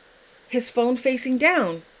his phone facing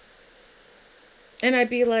down. And I'd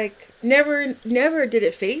be like, never did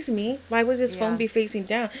it face me. Why would his phone be facing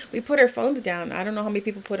down? We put our phones down. I don't know how many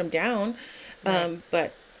people put them down.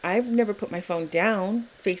 But I've never put my phone down,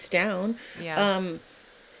 face down. Yeah.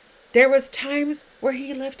 There was times where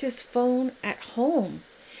he left his phone at home.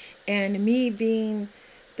 And me being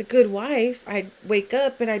the good wife, I'd wake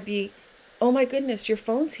up and I'd be, oh my goodness, your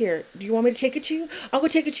phone's here. Do you want me to take it to you? I'll go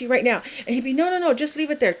take it to you right now. And he'd be, no, just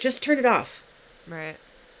leave it there. Just turn it off. Right.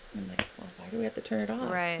 I'm like, well, why do we have to turn it off?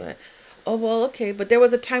 Right. But, oh, well, okay. But there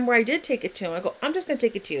was a time where I did take it to him. I go, I'm just going to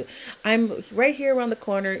take it to you. I'm right here around the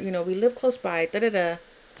corner. You know, we live close by. Da-da-da.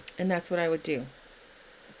 And that's what I would do.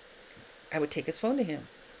 I would take his phone to him.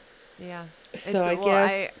 Yeah. So I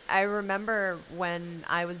guess. I remember when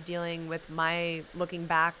I was dealing with looking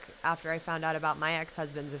back after I found out about my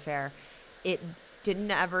ex-husband's affair, it didn't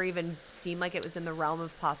ever even seem like it was in the realm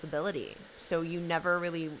of possibility. So you never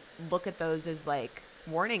really look at those as like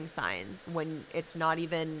warning signs when it's not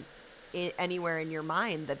even anywhere in your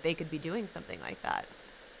mind that they could be doing something like that.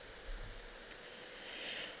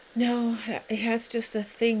 No, it has just a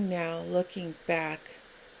thing now, looking back.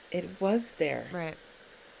 It was there. Right.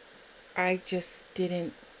 I just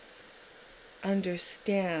didn't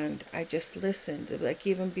understand. I just listened. Like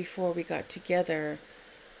even before we got together,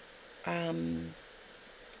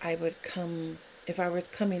 I would come, if I was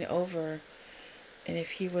coming over and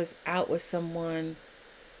if he was out with someone,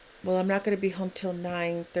 well, I'm not going to be home till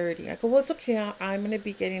 9:30. I go, well, it's okay. I'm going to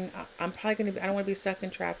be I'm probably going to be, I don't want to be stuck in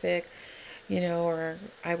traffic, you know, or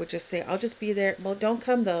I would just say, I'll just be there. Well, don't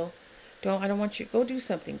come though. I don't want you, go do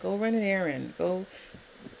something. Go run an errand. Go.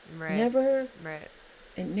 Right.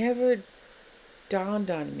 It never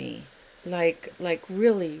dawned on me. Like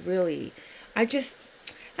really, really. I don't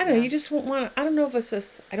know. You just won't want to, I don't know if it's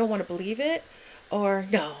just, I don't want to believe it or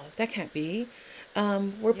no, that can't be.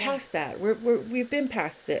 We're past that. We've been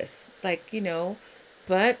past this, like, you know,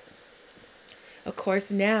 but of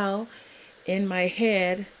course now in my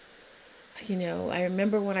head, you know, I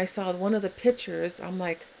remember when I saw one of the pictures, I'm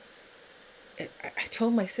like, I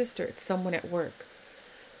told my sister it's someone at work.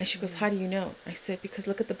 And she goes, how do you know? I said, because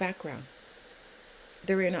look at the background.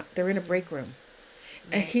 They're in a break room.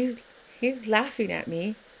 And he's laughing at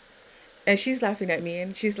me. And she's laughing at me.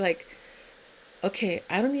 And she's like, okay,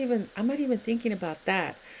 I'm not even thinking about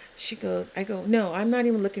that. I go, no, I'm not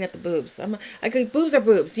even looking at the boobs. I go, boobs are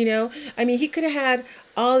boobs, you know? I mean, he could have had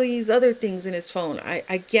all these other things in his phone.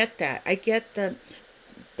 I get that. I get the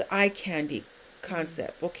eye candy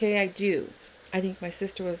concept. Okay, I do. I think my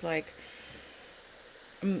sister was like,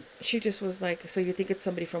 she just was like, so you think it's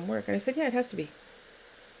somebody from work? And I said, yeah, it has to be.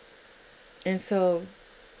 And so,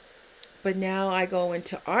 but now I go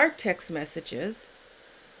into our text messages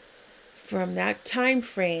from that time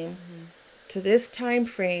frame to this time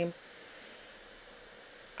frame.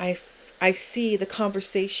 I see the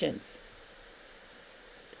conversations.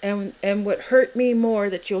 And what hurt me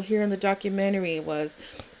more that you'll hear in the documentary was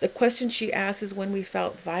the question she asked is when we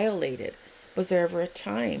felt violated. Was there ever a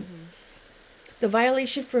time? The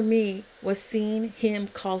violation for me was seeing him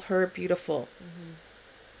call her beautiful.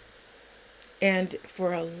 And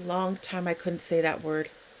for a long time, I couldn't say that word.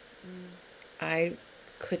 I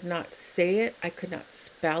could not say it. I could not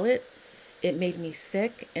spell it. It made me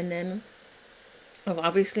sick. And then,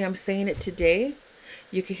 obviously, I'm saying it today.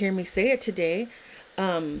 You can hear me say it today.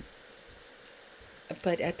 But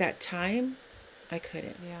at that time, I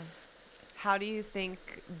couldn't. Yeah. How do you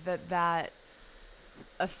think that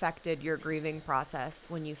affected your grieving process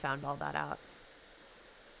when you found all that out?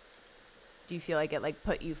 Do you feel like it like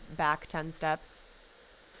put you back 10 steps?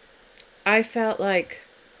 I felt like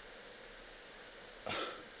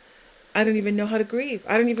I don't even know how to grieve.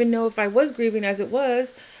 I don't even know if I was grieving as it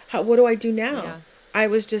was. What do I do now? Yeah. I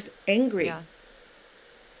was just angry. Yeah.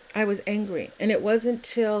 I was angry. And it wasn't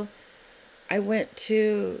till I went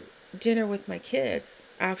to dinner with my kids.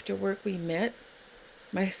 After work, we met.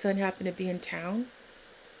 My son happened to be in town.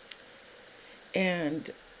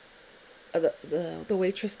 And the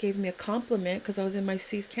waitress gave me a compliment because I was in my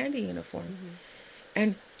See's Candy uniform.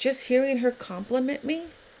 And just hearing her compliment me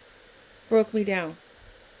broke me down.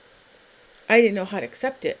 I didn't know how to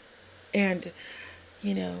accept it. And,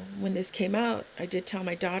 you know, when this came out, I did tell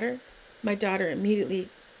my daughter. My daughter immediately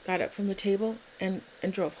got up from the table and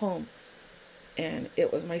drove home. And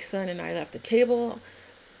it was my son and I left the table.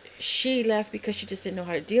 She left because she just didn't know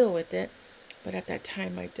how to deal with it. But at that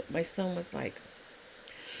time, my son was like,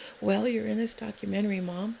 well, you're in this documentary,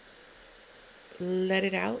 Mom. Let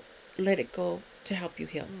it out. Let it go to help you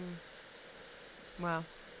heal. Wow.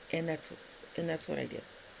 And that's what I did.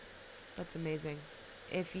 That's amazing.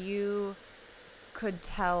 If you could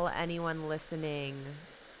tell anyone listening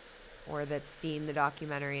or that's seen the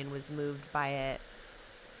documentary and was moved by it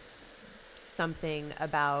something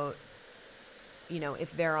about, you know,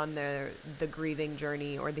 if they're on the grieving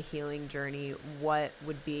journey or the healing journey, what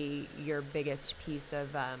would be your biggest piece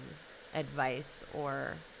of advice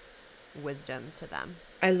or wisdom to them?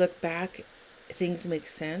 I look back, things make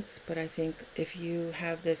sense, but I think if you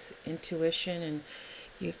have this intuition and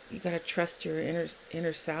you got to trust your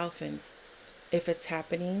inner self, and if it's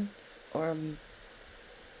happening, or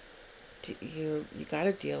you got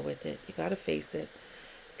to deal with it. You got to face it.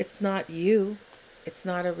 It's not you. It's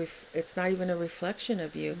not it's not even a reflection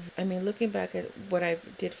of you. I mean, looking back at what I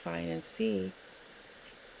did find and see,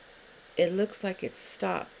 it looks like it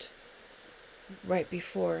stopped right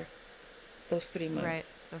before those 3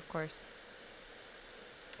 months. Right, of course.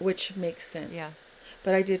 Which makes sense. Yeah.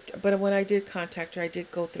 But when I did contact her, I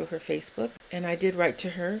did go through her Facebook, and I did write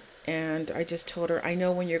to her, and I just told her, I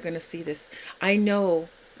know when you're going to see this. I know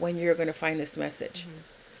when you're going to find this message.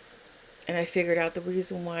 And I figured out the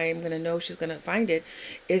reason why I'm going to know she's going to find it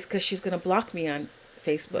is because she's going to block me on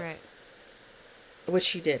Facebook. Right. Which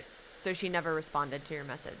she did. So she never responded to your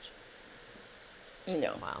message?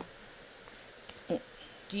 No. Wow.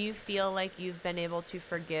 Do you feel like you've been able to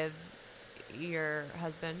forgive your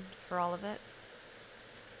husband for all of it?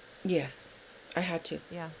 Yes, I had to.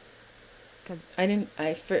 Yeah. Because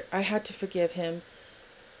I had to forgive him,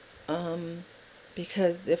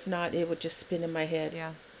 because if not, it would just spin in my head.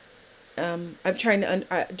 Yeah. I'm trying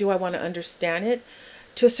to, do I want to understand it?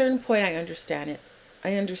 To a certain point, I understand it.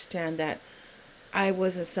 I understand that I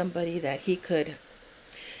wasn't somebody that he could,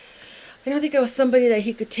 I don't think I was somebody that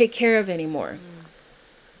he could take care of anymore.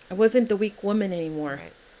 I wasn't the weak woman anymore.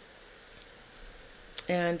 Right.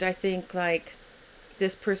 And I think like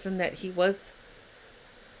this person that he was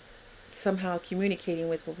somehow communicating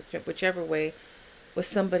with, whichever way, was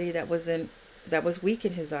somebody that was weak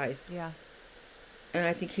in his eyes. Yeah. And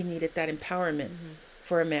I think he needed that empowerment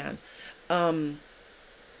for a man.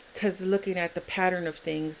 Because looking at the pattern of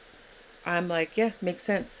things, I'm like, yeah, makes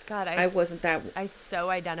sense. God, I wasn't that. I so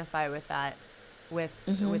identify with that,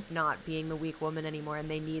 with not being the weak woman anymore, and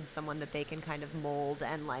they need someone that they can kind of mold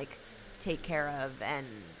and like take care of, and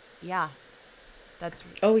yeah, that's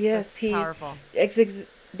powerful. Powerful.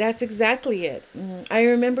 That's exactly it. I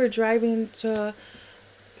remember driving to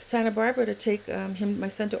Santa Barbara to take my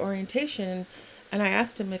son to orientation, and I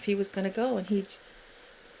asked him if he was going to go,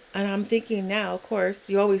 and I'm thinking now, of course,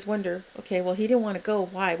 you always wonder, okay, well, he didn't want to go.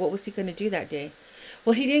 Why? What was he going to do that day?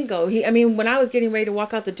 Well, he didn't go. When I was getting ready to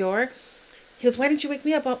walk out the door, he goes, why didn't you wake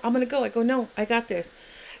me up? I'm going to go. I go, no, I got this.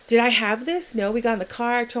 Did I have this? No, we got in the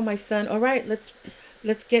car. I told my son, all right, let's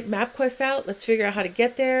get MapQuest out. Let's figure out how to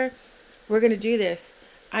get there. We're going to do this.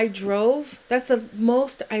 I drove. That's the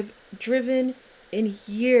most I've driven in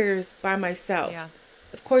years by myself. Yeah.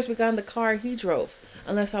 Of course, we got in the car. He drove,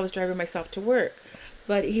 unless I was driving myself to work.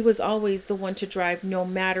 But he was always the one to drive no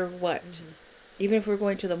matter what, even if we're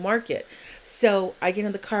going to the market. So I get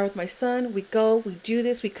in the car with my son. We go. We do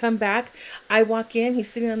this. We come back. I walk in. He's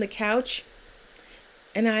sitting on the couch.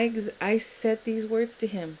 And I said these words to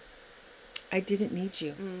him. I didn't need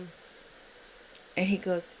you. And he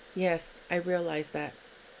goes, yes, I realize that.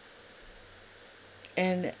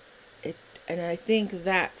 And I think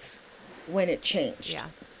that's when it changed. Yeah.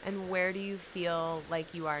 And where do you feel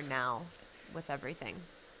like you are now with everything?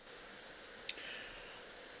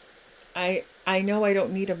 I know I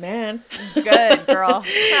don't need a man. Good, girl.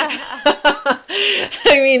 I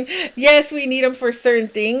mean, yes, we need him for certain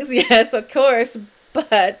things. Yes, of course.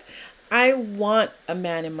 But I want a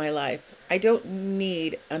man in my life. I don't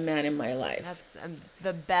need a man in my life. That's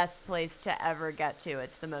the best place to ever get to.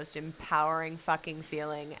 It's the most empowering fucking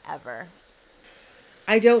feeling ever.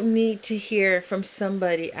 I don't need to hear from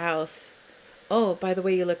somebody else, oh, by the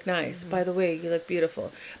way, you look nice. By the way, you look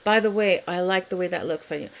beautiful. By the way, I like the way that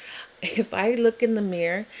looks on you. If I look in the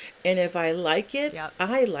mirror and if I like it, Yep.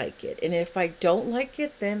 I like it. And if I don't like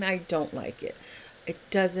it, then I don't like it. It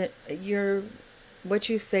doesn't, what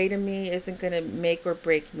you say to me isn't going to make or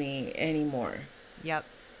break me anymore. Yep.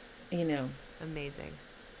 You know. Amazing.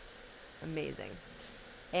 Amazing.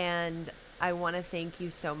 And I want to thank you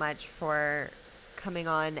so much for coming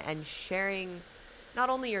on and sharing not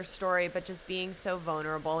only your story, but just being so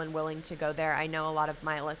vulnerable and willing to go there. I know a lot of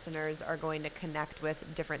my listeners are going to connect with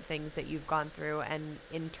different things that you've gone through and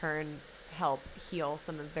in turn help heal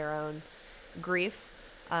some of their own grief.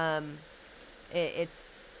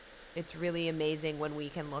 It's really amazing when we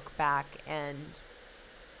can look back and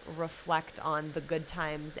reflect on the good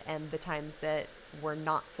times and the times that were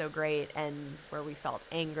not so great and where we felt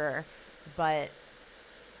anger, but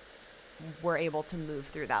we're able to move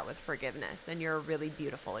through that with forgiveness. And you're a really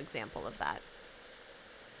beautiful example of that.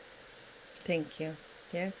 Thank you.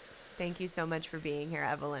 Yes. Thank you so much for being here,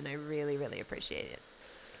 Evelyn. I really, really appreciate it.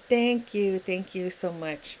 Thank you. Thank you so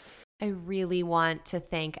much. I really want to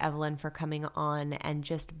thank Evelyn for coming on and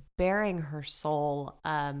just bearing her soul.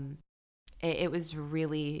 It was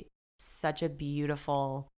really such a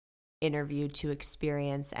beautiful interview to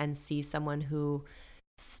experience and see someone who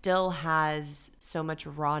still has so much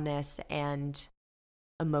rawness and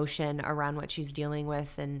emotion around what she's dealing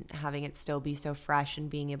with, and having it still be so fresh and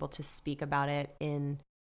being able to speak about it in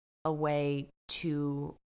a way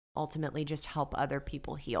to ultimately just help other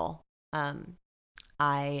people heal.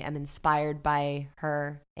 I am inspired by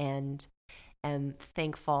her and am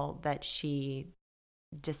thankful that she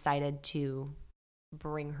decided to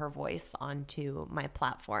bring her voice onto my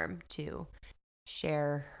platform to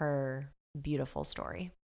share her beautiful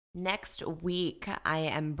story. Next week, I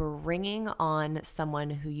am bringing on someone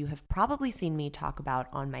who you have probably seen me talk about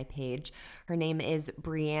on my page. Her name is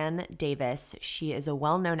Brianne Davis. She is a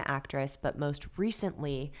well-known actress, but most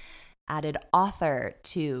recently added author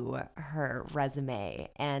to her resume,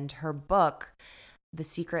 and her book, The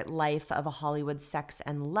Secret Life of a Hollywood Sex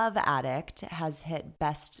and Love Addict, has hit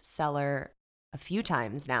bestseller a few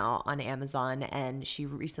times now on Amazon, and she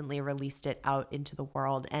recently released it out into the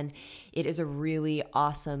world. And it is a really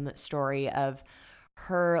awesome story of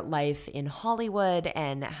her life in Hollywood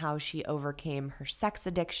and how she overcame her sex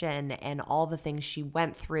addiction and all the things she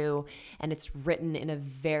went through. And it's written in a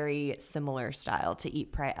very similar style to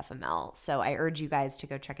Eat, Pray, FML. So I urge you guys to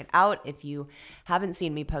go check it out if you haven't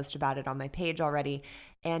seen me post about it on my page already.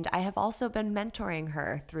 And I have also been mentoring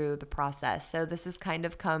her through the process. So this has kind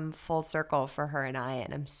of come full circle for her and I,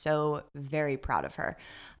 and I'm so very proud of her.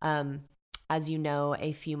 As you know,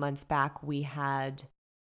 a few months back, we had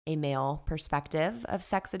a male perspective of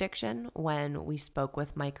sex addiction when we spoke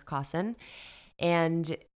with Mike Cosson.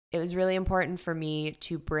 And it was really important for me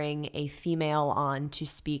to bring a female on to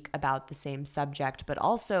speak about the same subject, but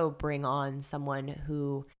also bring on someone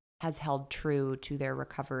who has held true to their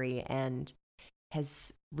recovery and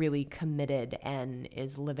has really committed and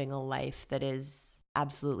is living a life that is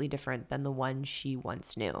absolutely different than the one she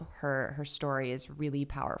once knew. Her story is really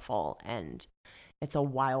powerful and it's a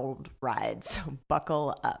wild ride, so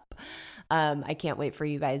buckle up. I can't wait for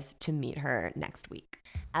you guys to meet her next week.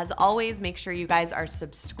 As always, make sure you guys are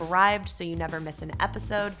subscribed so you never miss an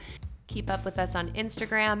episode. Keep up with us on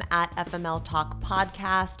Instagram at FML Talk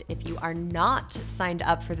Podcast. If you are not signed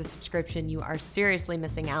up for the subscription, you are seriously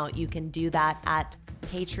missing out. You can do that at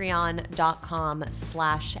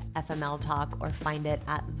patreon.com/FML Talk or find it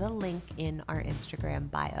at the link in our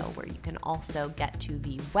Instagram bio, where you can also get to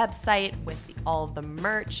the website with all the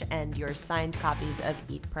merch and your signed copies of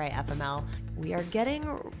Eat, Pray, FML. We are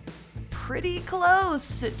getting pretty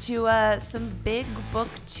close to some big book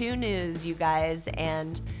 2 news, you guys,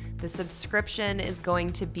 and the subscription is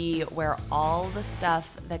going to be where all the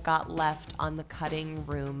stuff that got left on the cutting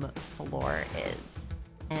room floor is.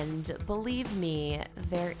 And believe me,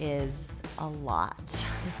 there is a lot.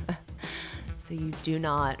 So you do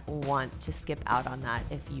not want to skip out on that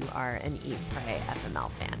if you are an Eat, Pray,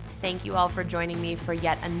 FML fan. Thank you all for joining me for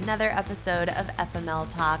yet another episode of FML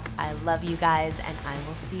Talk. I love you guys, and I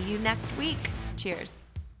will see you next week. Cheers.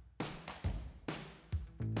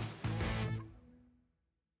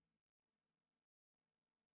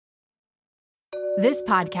 This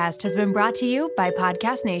podcast has been brought to you by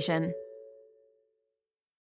Podcast Nation.